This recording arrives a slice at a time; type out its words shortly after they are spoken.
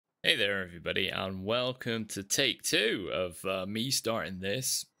Hey there, everybody, and welcome to take two of me starting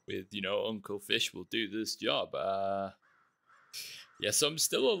this with, Uncle Fish will do this job. Yeah, so I'm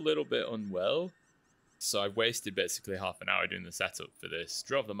still a little bit unwell, so I've wasted basically half an hour doing the setup for this.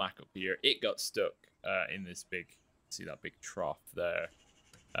 Drove the Mac up here, it got stuck in this big, see that big trough there.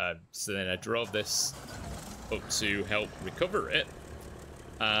 So then I drove this up to help recover it.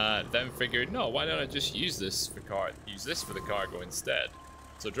 Then figured, no, why don't I just use this for the cargo instead?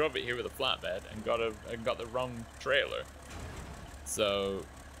 So I drove it here with a flatbed and got the wrong trailer. So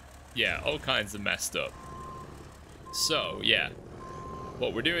yeah, all kinds of messed up. So yeah,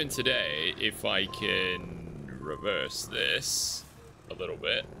 what we're doing today, if I can reverse this a little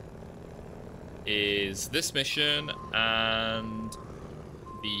bit, is this mission and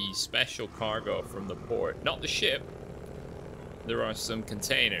the special cargo from the port, not the ship. There are some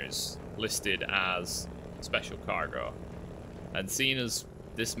containers listed as special cargo, and seeing as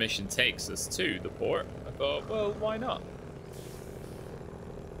this mission takes us to the port, I thought, well, why not?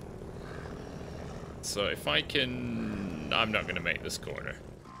 So if I can... I'm not going to make this corner.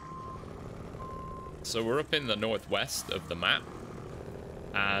 So we're up in the northwest of the map,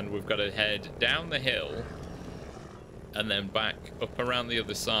 and we've got to head down the hill and then back up around the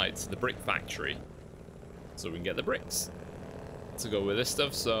other side to the brick factory so we can get the bricks to go with this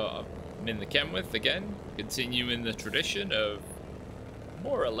stuff. So I'm in the Kenworth again, continuing the tradition of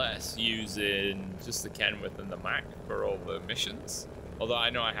more or less using just the Kenworth and the Mac for all the missions. Although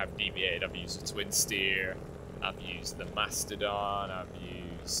I know I have deviated. I've used the Twin Steer, I've used the Mastodon, I've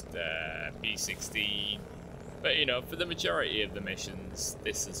used B16. But for the majority of the missions,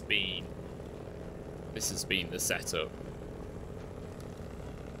 this has been the setup,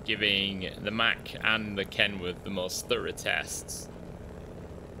 giving the Mac and the Kenworth the most thorough tests.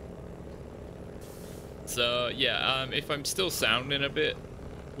 So yeah, if I'm still sounding a bit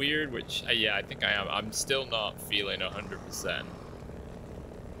weird, which yeah, I think I am. I'm still not feeling 100%.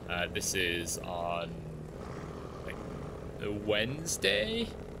 This is on like a Wednesday,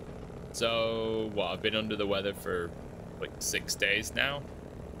 so what? I've been under the weather for like 6 days now,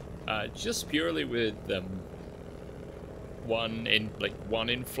 just purely with one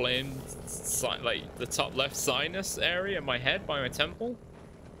inflamed, like the top left sinus area in my head by my temple.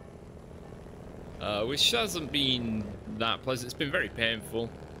 Which hasn't been that pleasant. It's been very painful.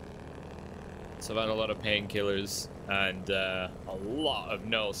 So I've had a lot of painkillers and a lot of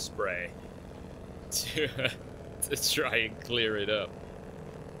nose spray to try and clear it up.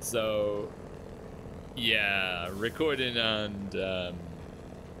 So yeah, recording and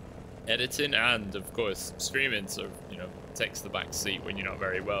editing and of course streaming sort of takes the back seat when you're not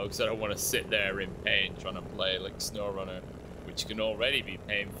very well, because I don't want to sit there in pain trying to play like Snowrunner, which can already be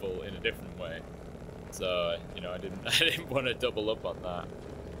painful in a different way. So I didn't want to double up on that,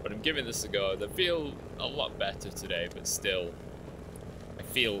 but I'm giving this a go. I feel a lot better today, but still I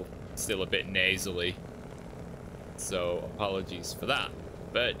feel still a bit nasally, so apologies for that.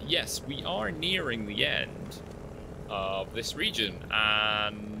 But yes, we are nearing the end of this region,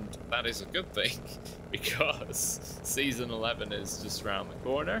 and that is a good thing because season 11 is just around the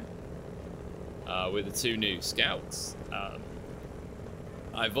corner with the 2 new scouts.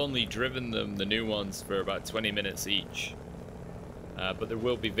 I've only driven them, the new ones, for about 20 minutes each, but there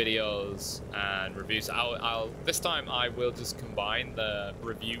will be videos and reviews. This time I will just combine the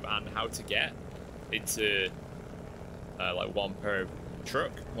review and how to get into like one per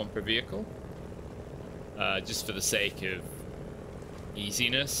truck, one per vehicle, just for the sake of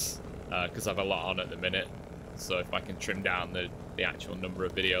easiness, because I have a lot on at the minute. So if I can trim down the actual number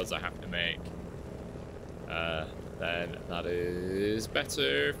of videos I have to make, then that is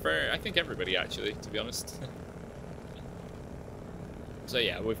better for, I think, everybody, actually, to be honest. So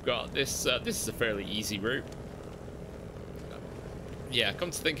yeah, we've got this. This is a fairly easy route. Yeah,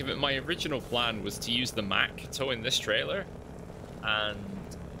 come to think of it, my original plan was to use the Mac towing this trailer, and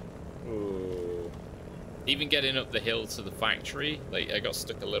even getting up the hill to the factory, like I got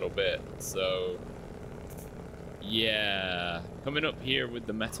stuck a little bit. So yeah, coming up here with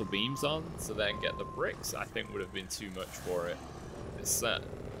the metal beams on to then get the bricks, I think would have been too much for it. It's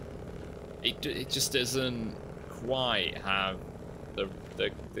it just doesn't quite have the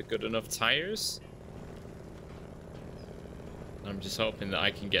good enough tires. I'm just hoping that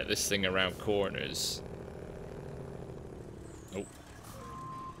I can get this thing around corners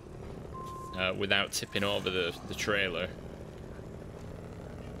without tipping over the trailer.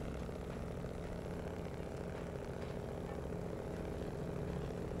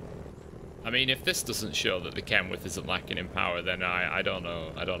 I mean, if this doesn't show that the Kenworth isn't lacking in power, then I don't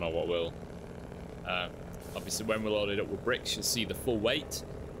know what will. Obviously, when we're loaded up with bricks, you'll see the full weight.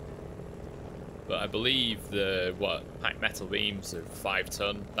 But I believe the packed metal beams are 5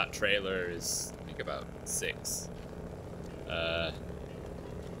 ton. That trailer is I think about 6.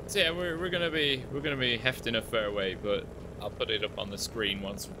 So yeah, we're gonna be hefting a fair weight, but I'll put it up on the screen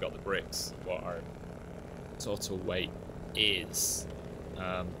once we've got the bricks what our total weight is.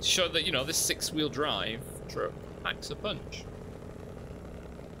 Show that, you know, this 6-wheel drive truck packs a punch.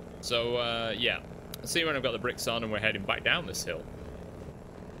 So yeah, I'll see when I've got the bricks on and we're heading back down this hill.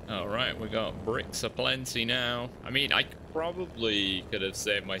 Alright, we got bricks aplenty now. I mean, I probably could have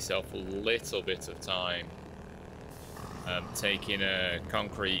saved myself a little bit of time taking a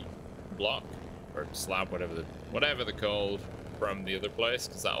concrete block or slab, whatever they're called, from the other place,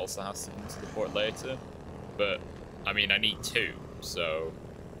 because that also has to come to the port later. But I mean, I need 2, so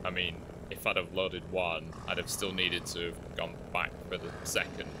I mean, if I'd have loaded 1, I'd have still needed to have gone back for the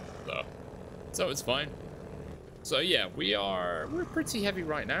 2nd, though. So it's fine. So yeah, we're pretty heavy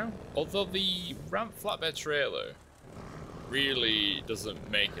right now. Although the ramp flatbed trailer really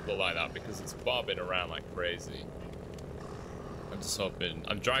doesn't make it look like that because it's bobbing around like crazy. I'm just hoping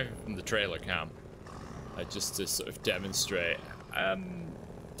I'm driving from the trailer cam just to sort of demonstrate,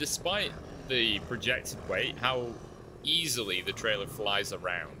 despite the projected weight, how easily the trailer flies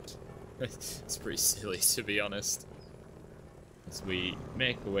around. It's pretty silly, to be honest. As we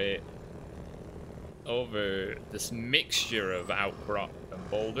make our way over this mixture of outcrop and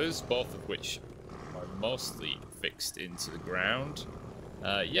boulders, both of which are mostly fixed into the ground.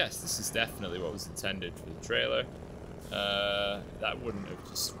 Yes, this is definitely what was intended for the trailer. That wouldn't have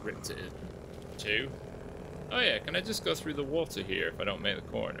just ripped it in 2. Oh yeah, can I just go through the water here if I don't make the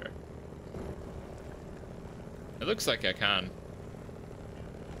corner? It looks like I can.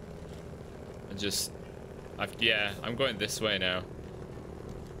 Yeah, I'm going this way now.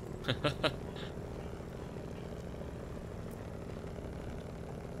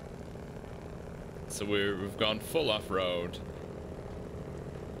 So we've gone full off-road.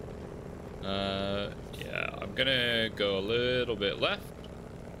 Yeah, I'm gonna go a little bit left.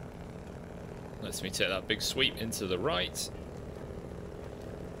 Lets me take that big sweep into the right.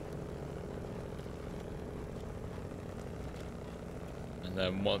 And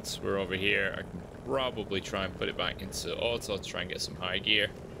then once we're over here, I can probably try and put it back into auto to try and get some high gear.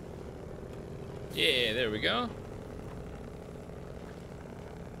 Yeah, there we go.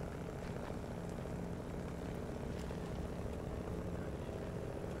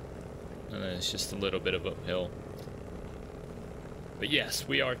 And then it's just a little bit of uphill. But yes,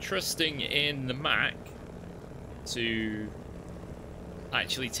 we are trusting in the Mac to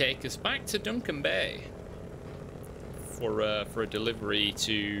actually take us back to Duncan Bay for a delivery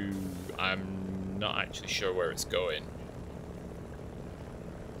to, I'm not actually sure where it's going.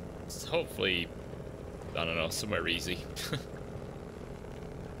 It's hopefully, I don't know, somewhere easy.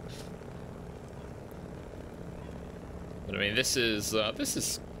 But I mean, this is a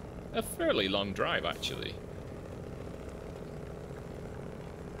fairly long drive, actually.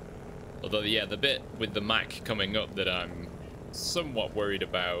 Although, yeah, the bit with the Mac coming up that I'm somewhat worried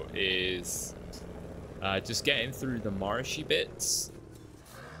about is just getting through the marshy bits.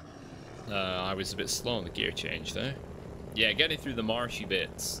 I was a bit slow on the gear change there. Yeah, getting through the marshy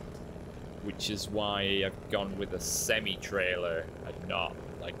bits, which is why I've gone with a semi-trailer and not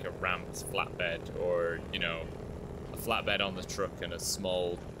like a ramped flatbed, or, you know, a flatbed on the truck and a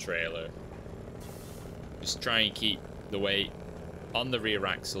small trailer. Just try and keep the weight on the rear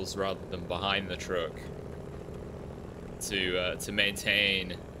axles rather than behind the truck to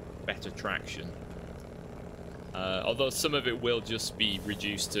maintain better traction. Although some of it will just be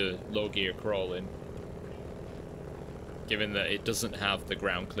reduced to low gear crawling, given that it doesn't have the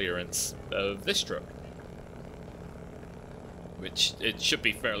ground clearance of this truck, which it should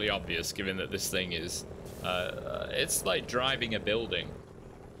be fairly obvious given that this thing is it's like driving a building.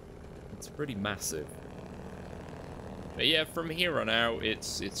 It's pretty massive. But yeah, from here on out,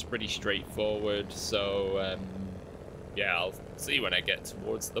 it's pretty straightforward. So yeah, I'll see when I get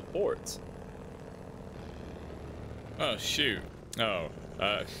towards the port. Oh shoot! Oh,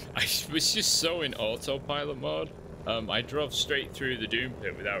 I was just so in autopilot mode. I drove straight through the doom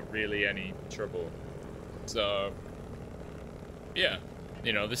pit without really any trouble. So yeah,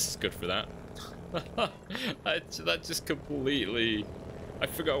 you know, this is good for that. That just completely, I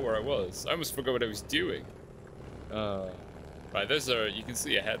forgot where I was. I almost forgot what I was doing. Right, there's you can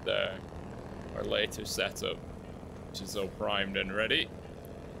see ahead there, our later setup, which is all primed and ready.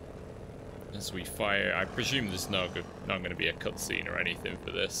 As we fire, I presume there's not going to be a cutscene or anything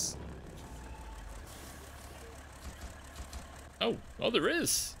for this. Oh, there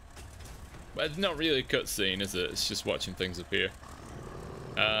is. But it's not really a cutscene, is it? It's just watching things appear.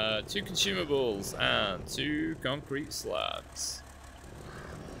 2 consumables and 2 concrete slabs.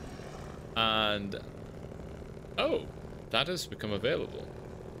 And oh, that has become available.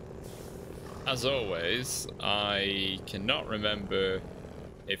 As always, I cannot remember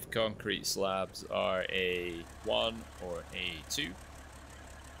if concrete slabs are a 1 or a 2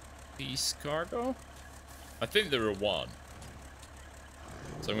 piece cargo. I think they're a 1.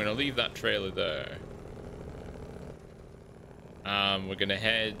 So I'm going to leave that trailer there. We're going to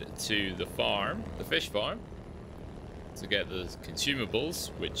head to the farm, the fish farm, to get the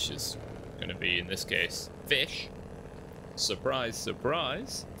consumables, which is going to be, in this case, fish. Surprise,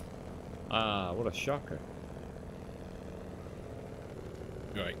 surprise. Ah, what a shocker.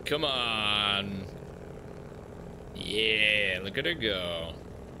 Right, come on. Yeah, look at her go.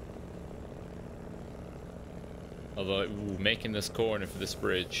 Although, ooh, making this corner for this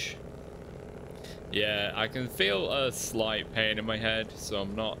bridge. Yeah, I can feel a slight pain in my head, so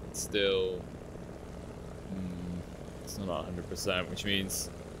I'm not still... it's not 100%, which means...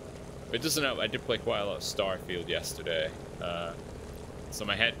 It doesn't help, I did play quite a lot of Starfield yesterday. So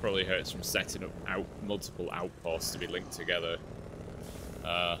my head probably hurts from setting up multiple outposts to be linked together.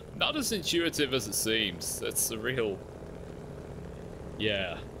 Not as intuitive as it seems. It's a real...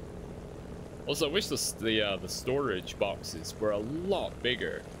 Yeah. Also, I wish the storage boxes were a lot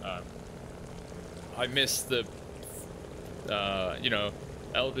bigger. I miss the, you know,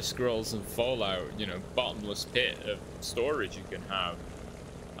 Elder Scrolls and Fallout, you know, bottomless pit of storage you can have.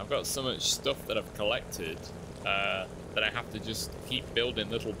 I've got so much stuff that I've collected that I have to just keep building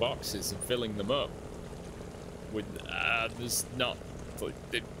little boxes and filling them up. With there's not,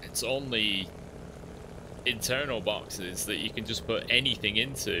 it's only internal boxes that you can just put anything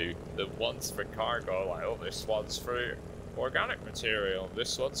into. The ones for cargo, like, oh, this one's for organic material,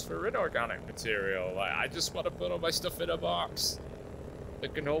 this one's for inorganic material. Like, I just want to put all my stuff in a box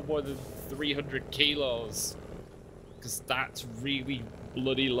that can hold more than 300 kilos, because that's really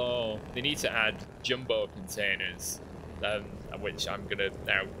bloody low. They need to add jumbo containers, which I'm gonna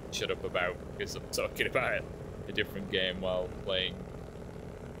now shut up about because I'm talking about a different game while playing.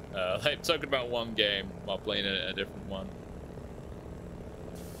 I'm talking about one game while playing a different one.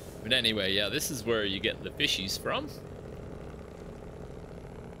 But anyway, yeah, this is where you get the fishies from.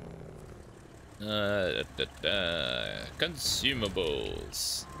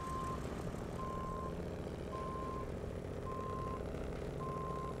 Consumables.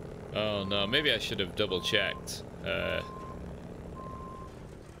 Oh no, maybe I should have double checked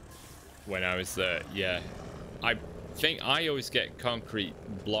when I was there. Yeah, I think I always get concrete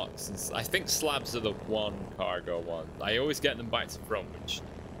blocks, and I think slabs are the 1 cargo one. I always get them back to front, which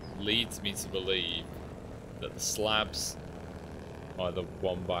leads me to believe that the slabs are the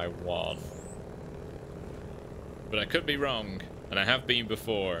 1x1. But I could be wrong, and I have been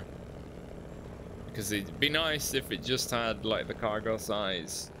before. Because it'd be nice if it just had, like, the cargo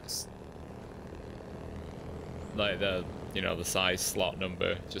size. Like the, you know, the size slot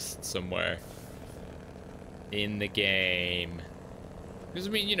number just somewhere in the game. Because,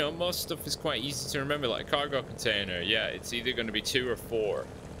 I mean, you know, most stuff is quite easy to remember. Like a cargo container, yeah, it's either going to be 2 or 4,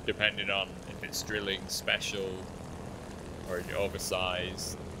 depending on if it's drilling special or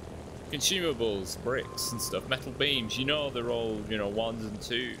oversized. Consumables, bricks and stuff, metal beams, you know, they're all, you know, 1s and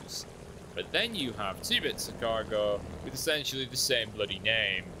 2s. But then you have 2 bits of cargo with essentially the same bloody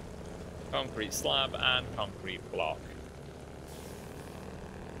name. Concrete slab and concrete block.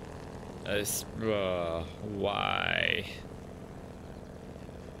 Why?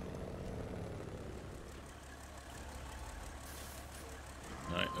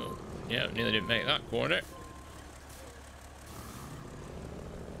 Right, oh, yeah, nearly didn't make that corner.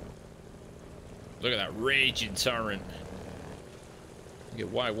 Look at that raging torrent. You get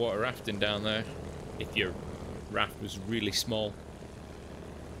white water rafting down there if your raft was really small.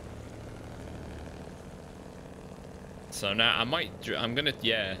 So now I'm gonna,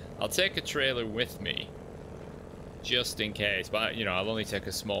 yeah, I'll take a trailer with me just in case, but you know, I'll only take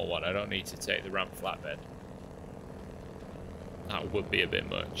a small one. I don't need to take the ramp flatbed. That would be a bit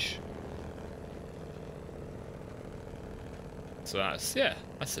much. So that's, yeah,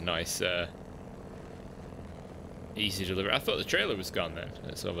 that's a nice easy delivery. I thought the trailer was gone then.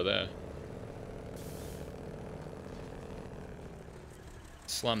 It's over there.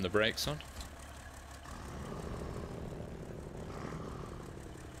 Slam the brakes on.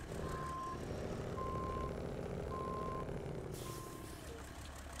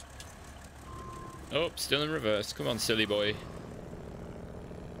 Oh, still in reverse. Come on, silly boy.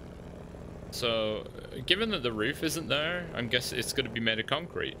 So, given that the roof isn't there, I'm guessing it's going to be made of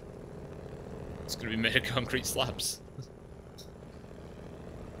concrete. It's going to be made of concrete slabs.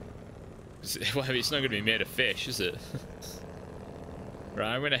 Well, it's not going to be made of fish, is it?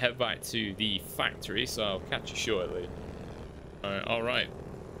 Right, I'm going to head back to the factory, so I'll catch you shortly. Alright,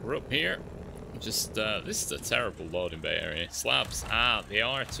 we're up here. Just, this is a terrible loading bay area. Slabs. Ah, the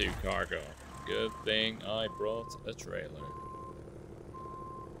R2 cargo. Good thing I brought a trailer.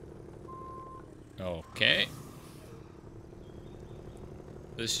 Okay.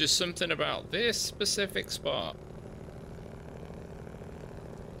 There's just something about this specific spot.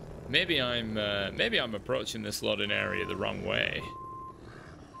 Maybe I'm approaching this loading area the wrong way.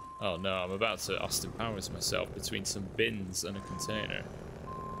 Oh no, I'm about to Austin Powers myself between some bins and a container.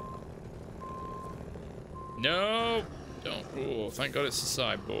 No! Don't. Oh, thank God it's a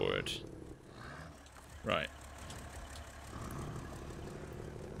sideboard. Right.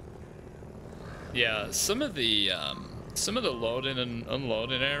 Yeah, some of the loading and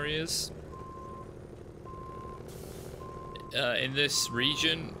unloading areas in this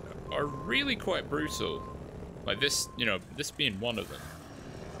region are really quite brutal. Like this, you know, this being one of them.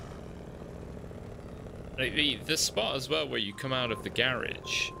 Like the spot as well where you come out of the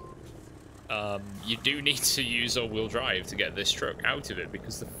garage, you do need to use all-wheel drive to get this truck out of it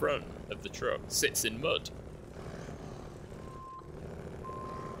because the front of the truck sits in mud.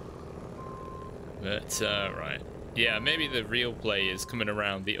 But, right. Yeah, maybe the real play is coming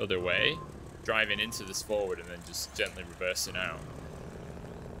around the other way, driving into this forward and then just gently reversing out.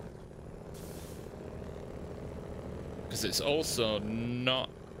 Because it's also not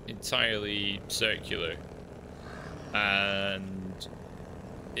entirely circular. And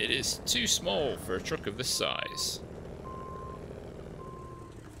it is too small for a truck of this size.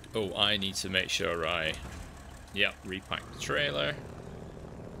 Oh, I need to make sure yep, repack the trailer.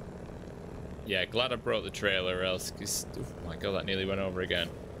 Yeah, glad I brought the trailer, else, because, oh my God, that nearly went over again.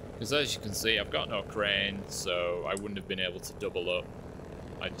 Because as you can see, I've got no crane, so I wouldn't have been able to double up.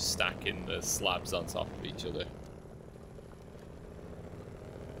 I'm just stacking the slabs on top of each other.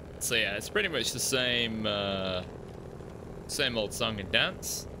 So yeah, it's pretty much the same, same old song and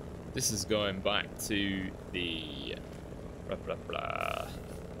dance. This is going back to the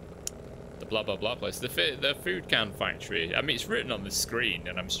blah blah blah place, the food can factory. I mean, it's written on the screen,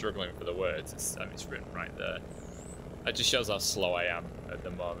 and I'm struggling for the words. I mean, it's written right there. It just shows how slow I am at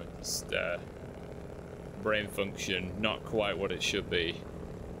the moment. Just brain function not quite what it should be.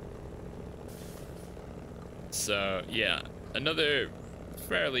 So yeah, another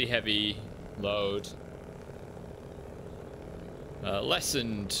fairly heavy load.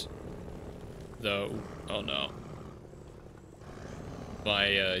 Lessened though. Oh no.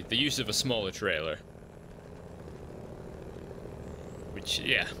 By the use of a smaller trailer, which,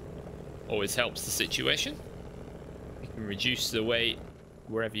 yeah, always helps the situation. You can reduce the weight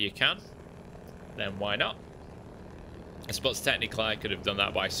wherever you can, then why not? I suppose technically I could have done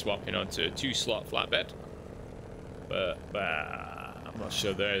that by swapping onto a 2-slot flatbed, but I'm not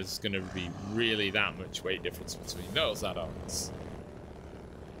sure there's going to be really that much weight difference between those add-ons.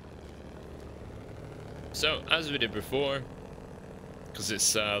 So, as we did before, because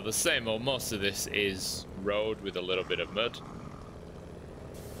it's the same old, most of this is road with a little bit of mud.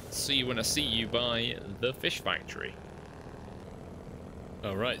 See you when I see you by the fish factory.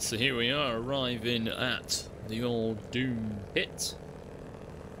 Alright, so here we are arriving at the old Doom pit.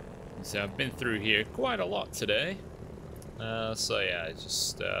 So I've been through here quite a lot today. So yeah,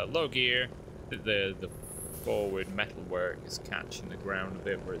 just low gear. The forward metalwork is catching the ground a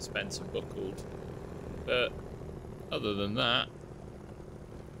bit where it's bent and buckled. But other than that,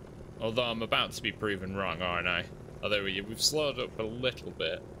 although I'm about to be proven wrong, aren't I? Although we've slowed up a little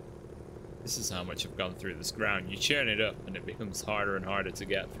bit. This is how much I've gone through this ground. You churn it up and it becomes harder and harder to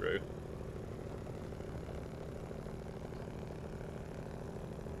get through.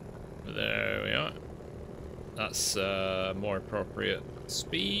 But there we are. That's more appropriate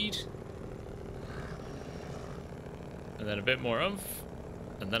speed. And then a bit more oomph.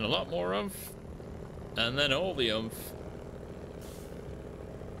 And then a lot more oomph. And then all the oomph.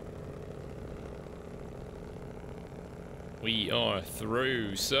 We are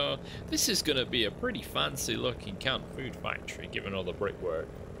through. So this is going to be a pretty fancy looking canned food factory, given all the brickwork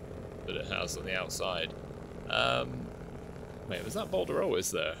that it has on the outside. Wait, was that boulder always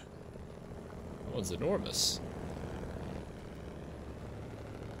there? That one's enormous.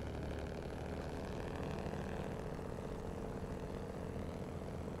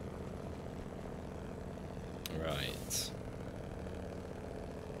 Right.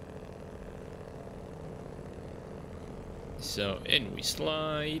 So in we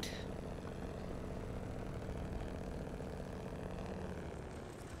slide.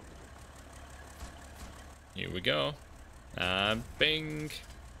 Here we go. And bing.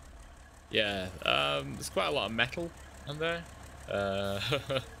 Yeah, there's quite a lot of metal on there.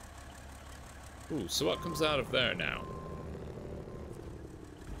 Ooh, so what comes out of there now?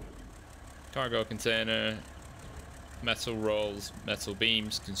 Cargo container, metal rolls, metal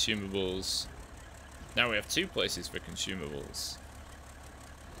beams, consumables. Now we have 2 places for consumables.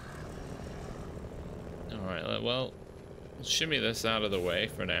 Alright, well, we'll shimmy this out of the way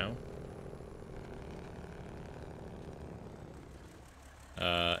for now.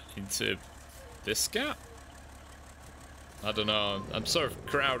 Into this gap? I don't know, I'm sort of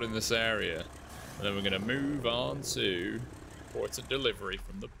crowding this area. And then we're going to move on to port of delivery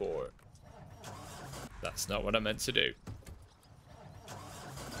from the port. That's not what I meant to do.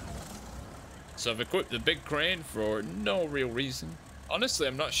 So I've equipped the big crane for no real reason. Honestly,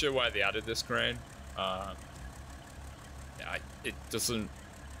 I'm not sure why they added this crane. It doesn't...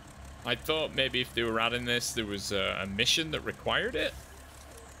 I thought maybe if they were adding this, there was a mission that required it.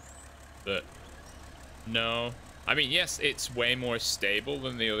 But no. I mean, yes, it's way more stable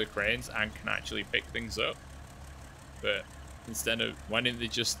than the other cranes and can actually pick things up. But instead of... why didn't they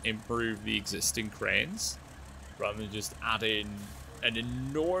just improve the existing cranes? Rather than just adding an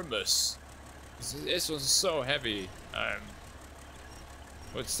enormous... This one's so heavy.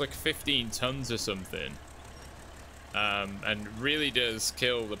 Well, it's like 15 tons or something. And really does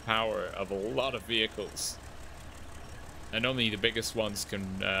kill the power of a lot of vehicles. And only the biggest ones can,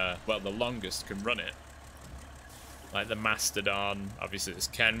 well, the longest can run it. Like the Mastodon, obviously there's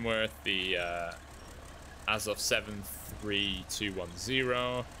Kenworth, the Azov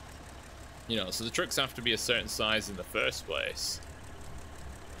 73210. You know, so the trucks have to be a certain size in the first place.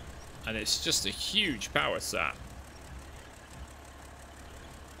 And it's just a huge power sap.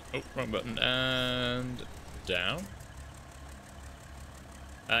 Oh, wrong button. And down.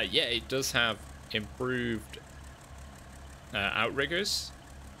 Yeah, it does have improved outriggers.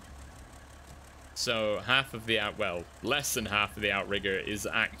 So half of the well, less than half of the outrigger is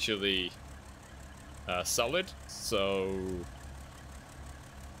actually solid, so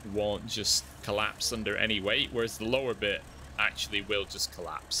won't just collapse under any weight, whereas the lower bit actually will just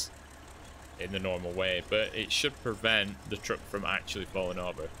collapse in the normal way, but it should prevent the truck from actually falling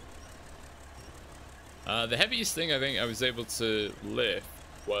over. The heaviest thing I think I was able to lift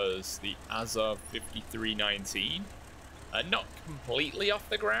was the Azov 5319. Not completely off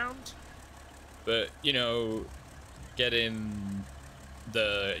the ground, but, you know, getting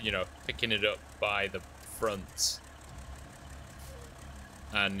the, you know, picking it up by the front.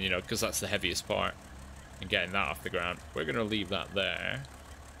 And, you know, because that's the heaviest part, and getting that off the ground. We're going to leave that there.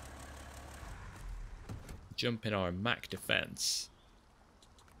 Jump in our Mac defense.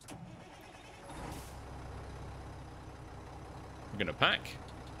 We're going to pack.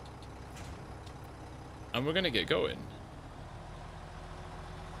 And we're going to get going.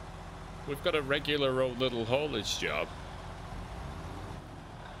 We've got a regular old little haulage job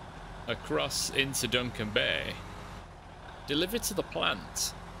across into Duncan Bay. Delivered to the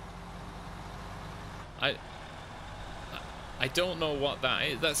plant. I don't know what that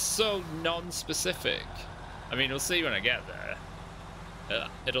is. That's so non-specific. I mean, we'll see when I get there.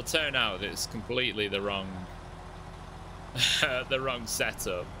 It'll turn out that it's completely the wrong the wrong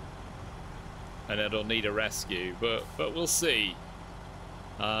setup, and it'll need a rescue. But we'll see.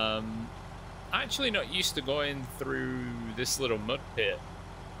 Actually not used to going through this little mud pit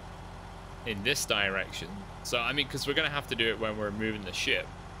in this direction. So, I mean, because we're going to have to do it when we're moving the ship.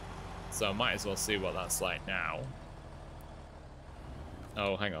 So I might as well see what that's like now.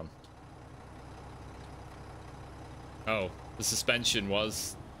 Oh, hang on. Oh, the suspension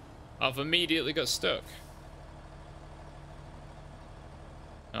was... I've immediately got stuck.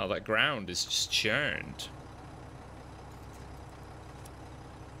 Oh, that ground is just churned.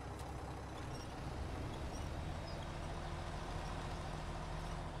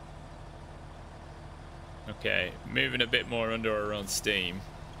 Okay, moving a bit more under our own steam.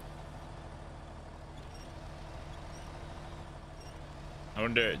 I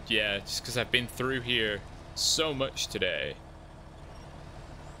wonder, yeah, just because I've been through here so much today,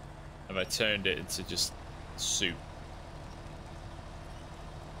 have I turned it into just soup?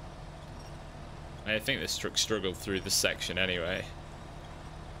 I think this truck struggled through this section anyway.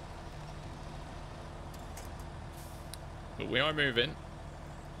 But we are moving.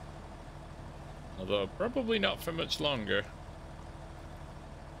 Although probably not for much longer.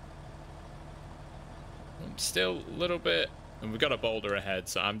 I'm still a little bit, and we've got a boulder ahead,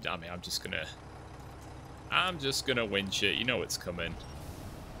 so I'm just gonna winch it. You know it's coming.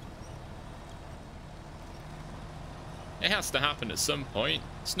 It has to happen at some point.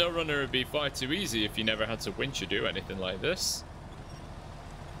 Snowrunner would be far too easy if you never had to winch or do anything like this.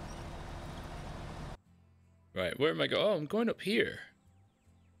 Right, where am I going? Oh, I'm going up here.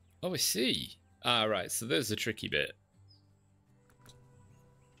 Oh, I see. Ah, right, so there's the tricky bit.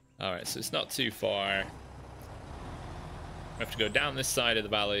 Alright, so it's not too far. We have to go down this side of the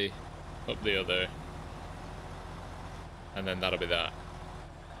valley, up the other. And then that'll be that.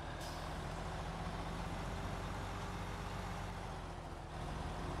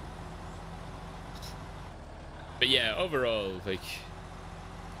 But yeah, overall, like,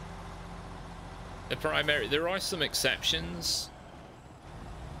 there are some exceptions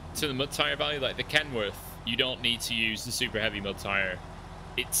to the mud tire value, like the Kenworth. You don't need to use the super heavy mud tire.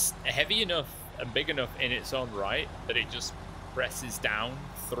 It's heavy enough and big enough in its own right that it just presses down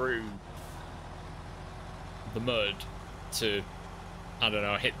through the mud to, I don't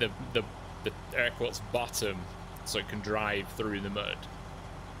know, hit the air quotes bottom so it can drive through the mud.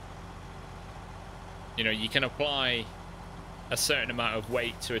 You know, you can apply a certain amount of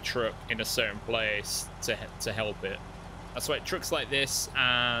weight to a truck in a certain place to help it. That's why trucks like this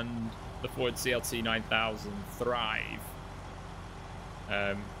and the Ford CLT 9000 thrive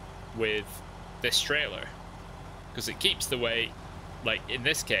with this trailer, because it keeps the weight, like in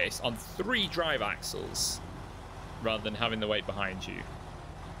this case, on 3 drive axles rather than having the weight behind you.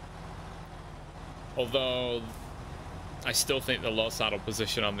 Although I still think the low saddle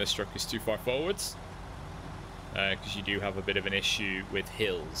position on this truck is too far forwards, because you do have a bit of an issue with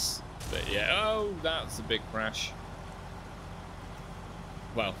hills. But yeah, oh, that's a big crash.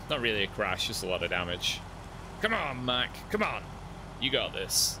 Well, not really a crash, just a lot of damage. Come on, Mac, come on. You got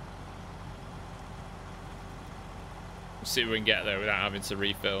this. We'll see if we can get there without having to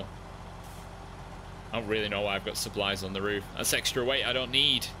refill. I don't really know why I've got supplies on the roof. That's extra weight I don't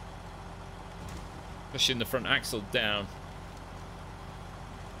need. Pushing the front axle down.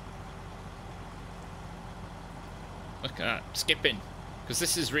 Look at that, skipping. Because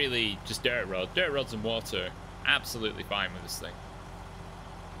this is really just dirt road. Dirt roads and water, absolutely fine with this thing.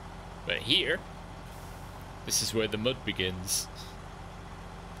 But here, this is where the mud begins.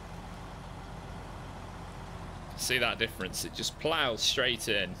 See that difference? It just plows straight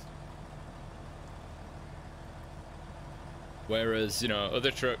in. Whereas, you know,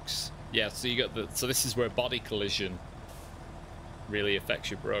 other trucks, yeah, so you got so this is where body collision really affects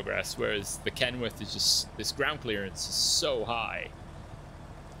your progress, whereas the Kenworth is just, this ground clearance is so high.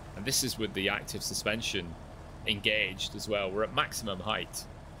 And this is with the active suspension engaged as well. We're at maximum height.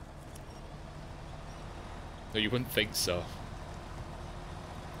 Though you wouldn't think so.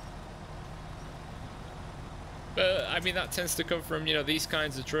 But, I mean, that tends to come from, you know, these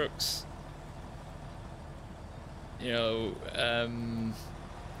kinds of trucks. You know,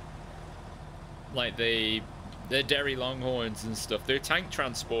 like they're dairy longhorns and stuff. They're tank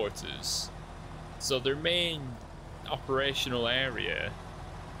transporters. So their main operational area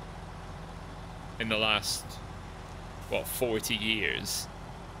in the last, what, 40 years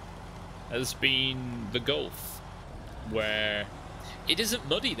has been the Gulf, where it isn't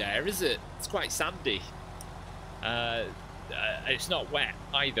muddy there, is it? It's quite sandy. It's not wet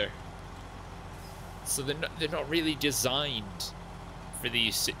either. So they're not really designed for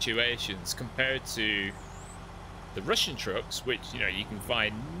these situations compared to the Russian trucks, which, you know, you can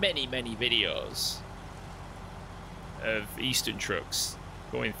find many videos of Eastern trucks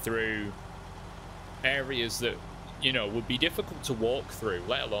going through areas that, you know, would be difficult to walk through,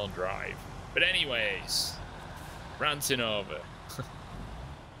 let alone drive. But anyways, ranting over.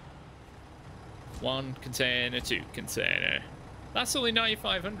 1 container, 2 container. That's only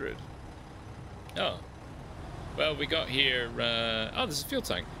 9,500. Oh. Well, we got here, oh, there's a fuel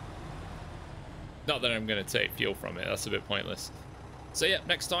tank. Not that I'm going to take fuel from it, that's a bit pointless. So yeah,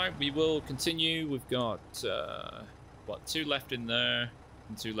 next time we will continue. We've got, what, 2 left in there,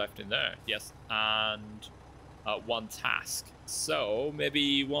 and 2 left in there, yes, and 1 task. So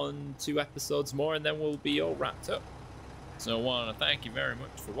maybe 1-2 episodes more and then we'll be all wrapped up. So I want to thank you very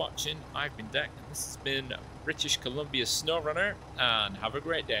much for watching. I've been Deck, and this has been British Columbia Snowrunner, and have a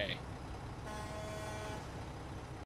great day.